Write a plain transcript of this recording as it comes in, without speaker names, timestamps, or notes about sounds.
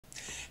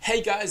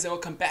Hey guys, and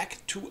welcome back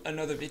to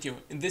another video.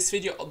 In this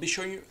video I'll be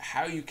showing you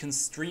how you can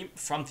stream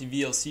from the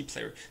VLC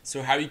player.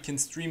 So how you can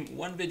stream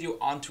one video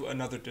onto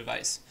another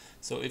device.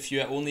 So if you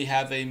only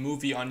have a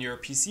movie on your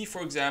PC,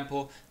 for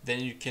example,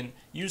 then you can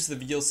use the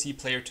VLC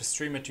player to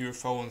stream it to your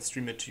phone,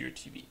 stream it to your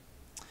TV.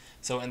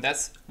 And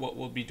that's what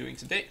we'll be doing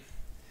today.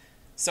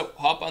 So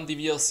hop on the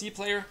VLC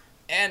player,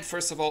 and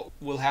first of all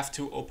we'll have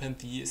to open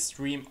the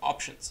stream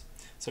options.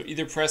 So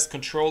either press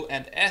Ctrl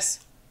and S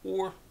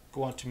or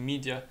go on to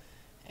Media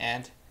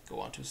and go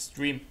on to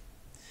Stream.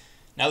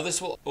 Now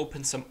this will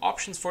open some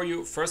options for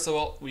you. First of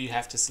all, we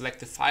have to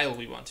select the file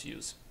we want to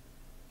use.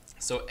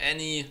 So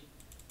any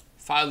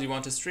file you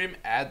want to stream,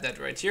 add that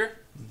right here.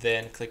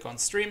 Then click on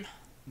Stream.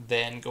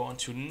 Then go on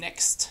to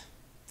Next.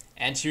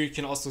 And here you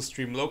can also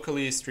stream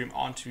locally, stream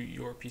onto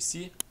your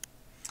PC.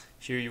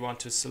 Here you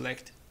want to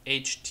select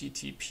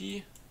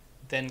HTTP.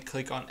 Then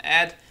click on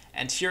Add.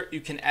 And here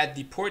you can add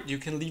the port. You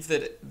can leave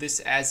this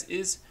as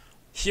is.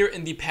 Here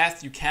in the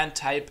path you can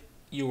type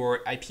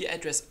your IP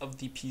address of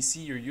the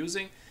PC you're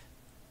using.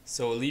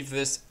 So leave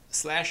this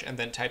 / and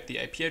then type the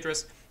IP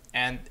address,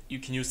 and you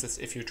can use this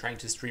if you're trying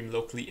to stream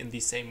locally in the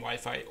same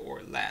Wi-Fi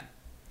or LAN.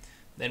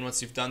 Then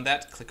once you've done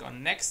that, click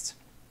on Next,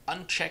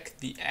 uncheck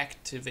the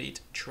Activate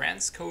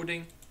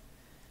Transcoding,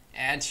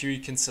 and here you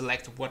can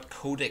select what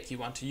codec you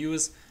want to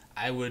use.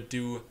 I would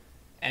do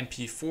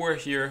MP4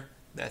 here,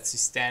 that's the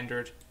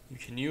standard you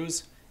can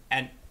use,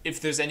 and if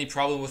there's any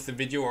problem with the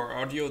video or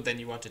audio, then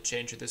you want to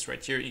change this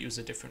right here, use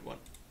a different one.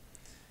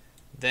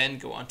 Then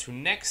go on to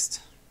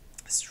Next,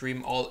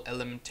 stream all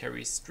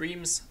elementary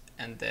streams,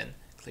 and then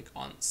click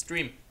on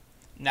Stream.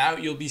 Now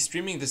you'll be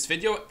streaming this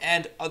video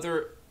and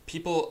other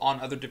people on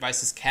other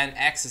devices can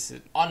access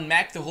it. On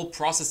Mac, the whole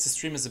process to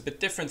stream is a bit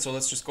different, so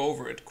let's just go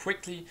over it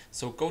quickly.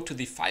 So go to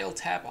the File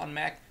tab on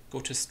Mac, go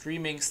to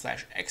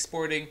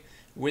Streaming/Exporting,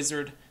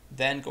 Wizard,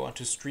 then go on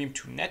to Stream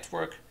to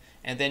Network,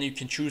 and then you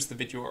can choose the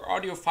video or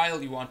audio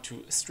file you want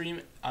to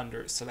stream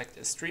under Select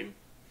a Stream.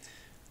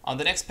 On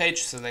the next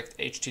page, select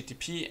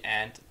HTTP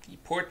and the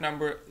port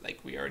number like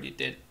we already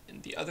did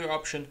in the other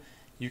option.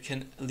 You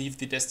can leave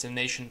the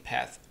destination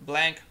path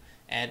blank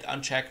and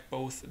uncheck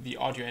both the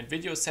audio and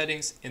video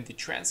settings in the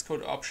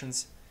transcode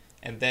options,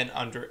 and then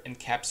under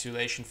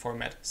encapsulation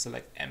format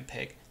select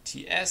MPEG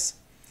TS,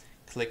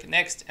 click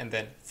Next and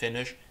then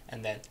Finish,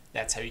 and then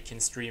that's how you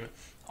can stream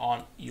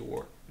on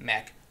your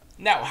Mac.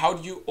 Now, how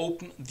do you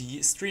open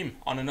the stream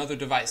on another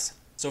device?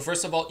 So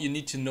first of all, you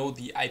need to know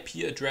the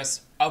IP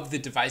address of the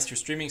device you're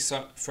streaming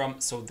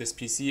from. So this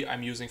PC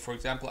I'm using, for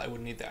example, I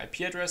would need the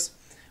IP address.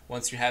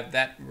 Once you have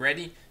that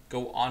ready,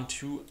 go on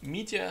to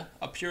Media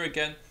up here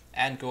again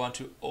and go on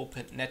to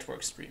Open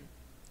Network Stream.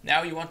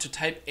 Now you want to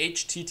type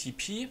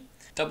HTTP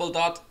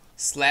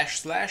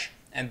 //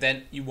 and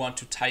then you want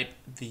to type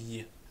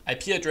the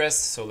IP address.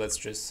 So let's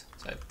just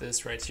type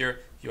this right here.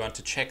 You want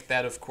to check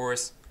that, of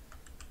course,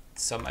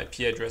 some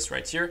IP address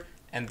right here.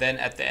 And then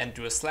at the end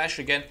do a /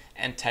 again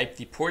and type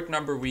the port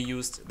number we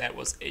used, that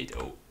was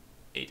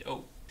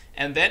 8080.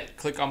 And then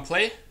click on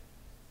play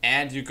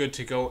and you're good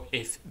to go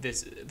if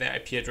the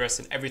IP address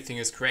and everything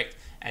is correct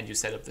and you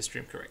set up the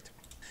stream correct.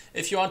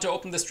 If you want to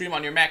open the stream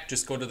on your Mac,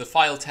 just go to the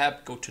File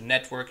tab, go to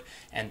Network,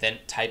 and then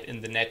type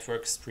in the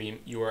network stream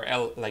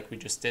URL like we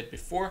just did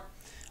before.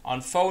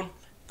 On phone,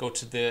 go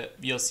to the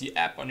VLC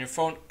app on your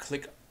phone,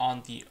 click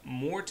on the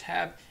More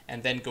tab,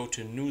 and then go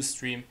to New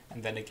Stream,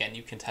 and then again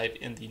you can type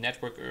in the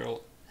network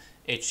URL,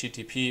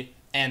 HTTP,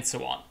 and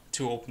so on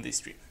to open the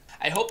stream.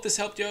 I hope this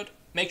helped you out.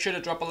 Make sure to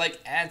drop a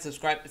like and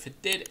subscribe if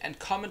it did, and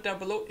comment down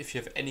below if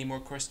you have any more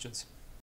questions.